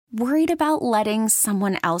Worried about letting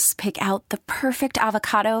someone else pick out the perfect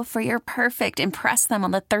avocado for your perfect impress them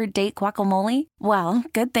on the third date guacamole? Well,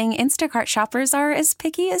 good thing Instacart shoppers are as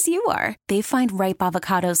picky as you are. They find ripe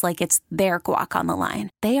avocados like it's their guac on the line.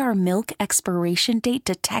 They are milk expiration date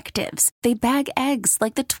detectives. They bag eggs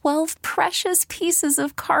like the 12 precious pieces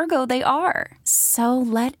of cargo they are. So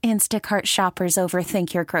let Instacart shoppers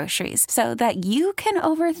overthink your groceries so that you can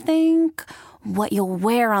overthink what you'll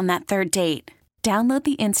wear on that third date. Download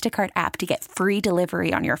the Instacart app to get free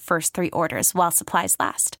delivery on your first 3 orders while supplies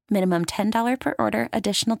last. Minimum $10 per order.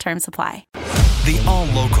 Additional terms apply. The All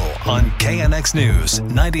Local on KNX News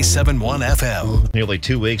 97.1 FM. Nearly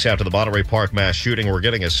 2 weeks after the Monterey Park mass shooting, we're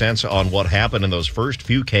getting a sense on what happened in those first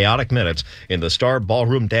few chaotic minutes in the Star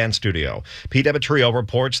Ballroom Dance Studio. Pete Demetrio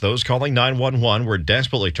reports those calling 911 were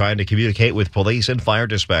desperately trying to communicate with police and fire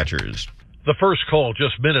dispatchers. The first call,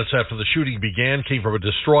 just minutes after the shooting began, came from a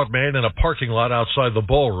distraught man in a parking lot outside the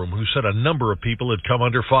ballroom who said a number of people had come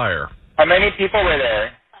under fire. How many people were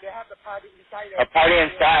there? They have the party inside. A party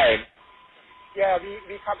inside? Yeah,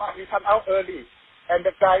 we come out early. And the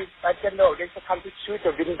guys, I don't know, they come to shoot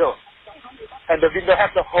the window. And the window has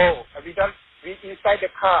a hole. And we inside the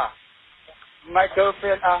car. My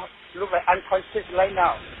girlfriend look like unconscious right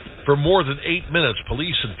now. For more than 8 minutes,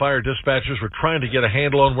 police and fire dispatchers were trying to get a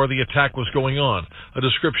handle on where the attack was going on, a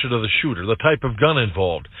description of the shooter, the type of gun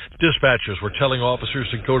involved. Dispatchers were telling officers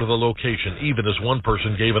to go to the location, even as one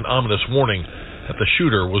person gave an ominous warning that the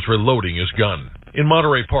shooter was reloading his gun. In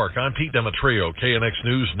Monterey Park, I'm Pete Demetrio, KNX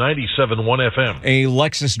News 97.1 FM. A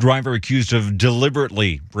Lexus driver accused of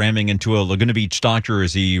deliberately ramming into a Laguna Beach doctor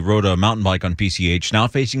as he rode a mountain bike on PCH, now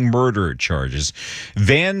facing murder charges.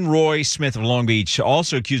 Van Roy Smith of Long Beach,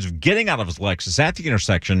 also accused of getting out of his Lexus at the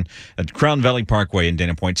intersection at Crown Valley Parkway in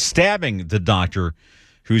Dana Point, stabbing the doctor,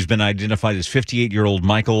 who's been identified as 58-year-old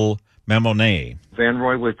Michael Mamonet. Van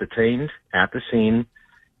Roy was detained at the scene,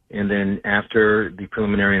 and then after the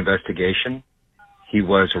preliminary investigation, he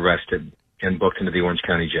was arrested and booked into the Orange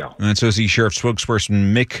County Jail. And so the sheriff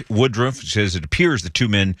spokesperson Mick Woodruff says it appears the two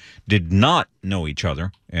men did not know each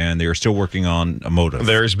other, and they are still working on a motive.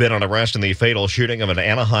 There's been an arrest in the fatal shooting of an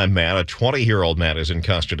Anaheim man. A 20-year-old man is in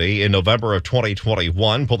custody. In November of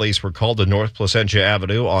 2021, police were called to North Placentia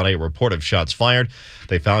Avenue on a report of shots fired.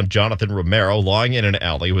 They found Jonathan Romero lying in an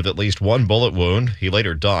alley with at least one bullet wound. He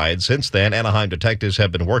later died. Since then, Anaheim detectives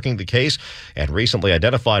have been working the case and recently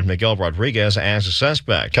identified Miguel Rodriguez as a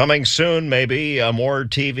suspect. Coming soon, maybe, more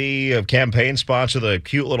TV campaign spots of the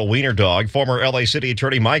cute little wiener dog. Former L.A. City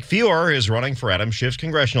Attorney Mike Feuer is running for Adam Schiff's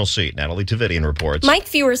congressional seat. Natalie Tavidian reports. Mike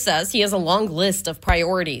Feuer says he has a long list of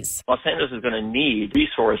priorities. Los Angeles is going to need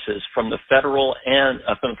resources from the federal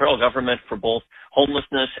government for both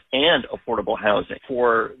homelessness and affordable housing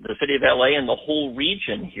for the city of LA and the whole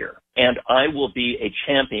region here. And I will be a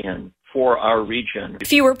champion for our region.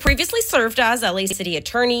 Feuer previously served as LA City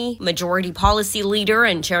Attorney, Majority Policy Leader,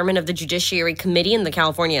 and Chairman of the Judiciary Committee in the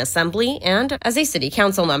California Assembly, and as a City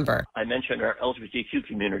Council member. I mentioned our LGBTQ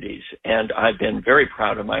communities, and I've been very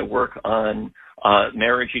proud of my work on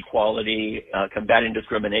marriage equality, combating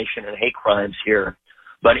discrimination and hate crimes here.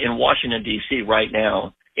 But in Washington, D.C. right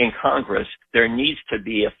now, in Congress, there needs to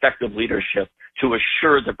be effective leadership to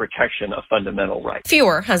assure the protection of fundamental rights.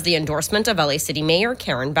 Feuer has the endorsement of LA City Mayor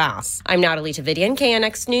Karen Bass. I'm Natalie Tavidian,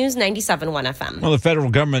 KNX News 97.1 FM. Well, the federal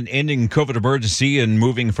government ending COVID emergency and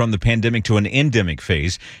moving from the pandemic to an endemic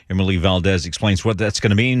phase. Emily Valdez explains what that's going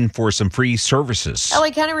to mean for some free services.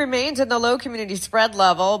 LA County remains in the low community spread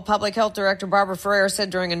level. Public Health Director Barbara Ferrer said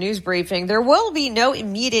during a news briefing there will be no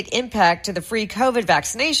immediate impact to the free COVID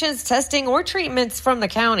vaccinations, testing, or treatments from the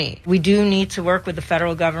county. We do need to work with the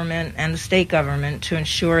federal government and the state government to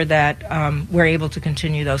ensure that we're able to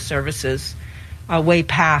continue those services way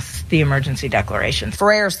past the emergency declaration.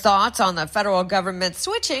 Ferrer's thoughts on the federal government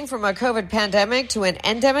switching from a COVID pandemic to an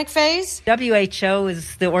endemic phase? WHO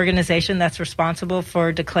is the organization that's responsible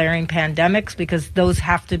for declaring pandemics because those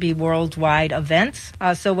have to be worldwide events.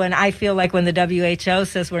 So when I feel like when the WHO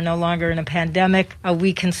says we're no longer in a pandemic,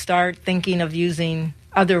 we can start thinking of using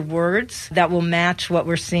other words that will match what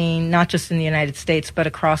we're seeing, not just in the United States, but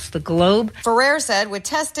across the globe. Ferrer said with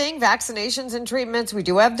testing, vaccinations, and treatments, we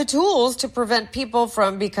do have the tools to prevent people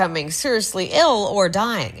from becoming seriously ill or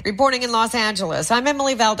dying. Reporting in Los Angeles, I'm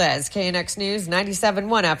Emily Valdez, KNX News 97.1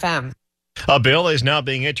 FM. A bill is now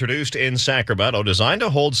being introduced in Sacramento designed to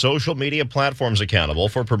hold social media platforms accountable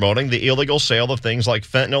for promoting the illegal sale of things like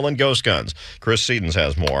fentanyl and ghost guns. Chris Sedens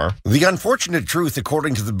has more. The unfortunate truth,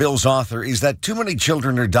 according to the bill's author, is that too many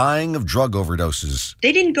children are dying of drug overdoses.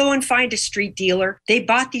 They didn't go and find a street dealer. They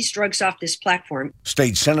bought these drugs off this platform.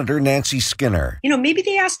 State Senator Nancy Skinner. Maybe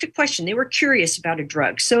they asked a question. They were curious about a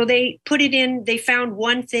drug. So they put it in. They found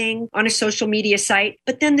one thing on a social media site.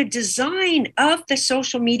 But then the design of the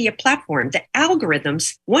social media platform, the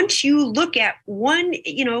algorithms, once you look at one,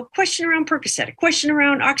 question around Percocet, a question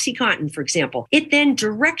around OxyContin, for example, it then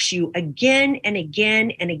directs you again and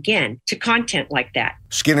again and again to content like that.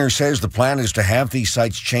 Skinner says the plan is to have these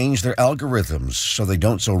sites change their algorithms so they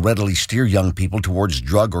don't so readily steer young people towards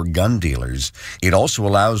drug or gun dealers. It also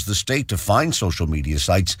allows the state to fine social media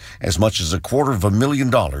sites as much as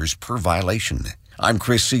 $250,000 per violation. I'm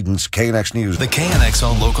Chris Sedens, KNX News. The KNX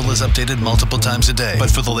All Local is updated multiple times a day.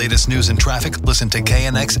 But for the latest news and traffic, listen to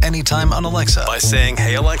KNX anytime on Alexa by saying,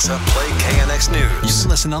 "Hey Alexa, play KNX News." You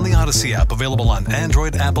can listen on the Odyssey app, available on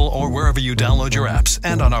Android, Apple, or wherever you download your apps,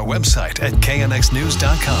 and on our website at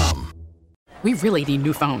knxnews.com. We really need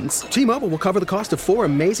new phones. T-Mobile will cover the cost of 4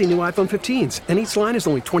 amazing new iPhone 15s, and each line is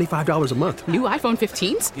only $25 a month. New iPhone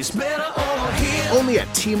 15s? It's better over here. Only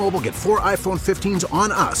at T-Mobile, get 4 iPhone 15s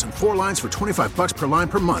on us and 4 lines for $25 per line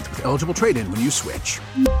per month with eligible trade-in when you switch.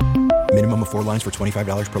 Minimum of 4 lines for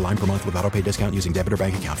 $25 per line per month with autopay discount using debit or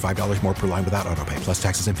bank account. $5 more per line without autopay, plus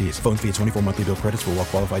taxes and fees. Phone fee at 24 monthly bill credits for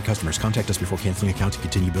well-qualified customers. Contact us before canceling account to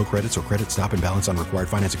continue bill credits or credit stop and balance on required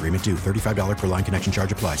finance agreement due. $35 per line connection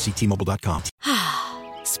charge applies. See T-Mobile.com.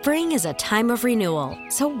 Spring is a time of renewal,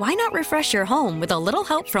 so why not refresh your home with a little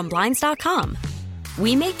help from Blinds.com?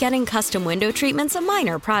 We make getting custom window treatments a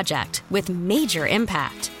minor project with major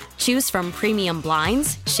impact. Choose from premium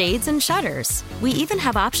blinds, shades, and shutters. We even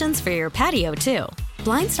have options for your patio, too.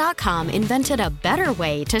 Blinds.com invented a better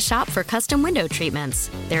way to shop for custom window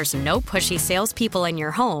treatments. There's no pushy salespeople in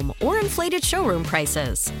your home or inflated showroom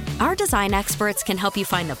prices. Our design experts can help you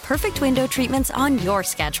find the perfect window treatments on your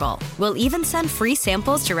schedule. We'll even send free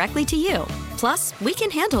samples directly to you. Plus, we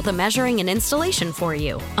can handle the measuring and installation for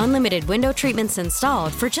you. Unlimited window treatments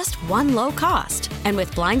installed for just one low cost. And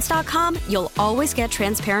with Blinds.com, you'll always get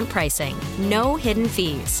transparent pricing. No hidden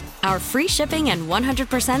fees. Our free shipping and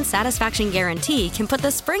 100% satisfaction guarantee can put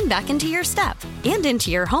the spring back into your step and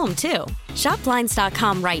into your home, too. Shop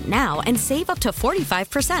Blinds.com right now and save up to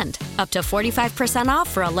 45%. Up to 45%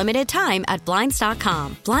 off for a limited time at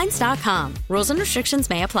Blinds.com. Blinds.com. Rules and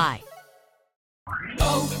restrictions may apply.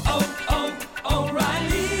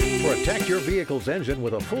 O'Reilly. Protect your vehicle's engine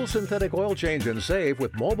with a full synthetic oil change and save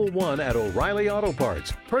with Mobil 1 at O'Reilly Auto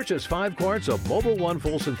Parts. Purchase 5 quarts of Mobil 1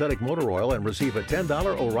 full synthetic motor oil and receive a $10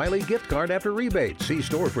 O'Reilly gift card after rebate. See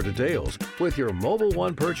store for details. With your Mobil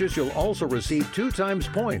 1 purchase, you'll also receive 2 times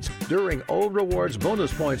points during O Rewards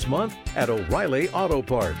Bonus Points Month at O'Reilly Auto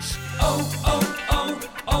Parts.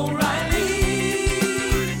 O'Reilly.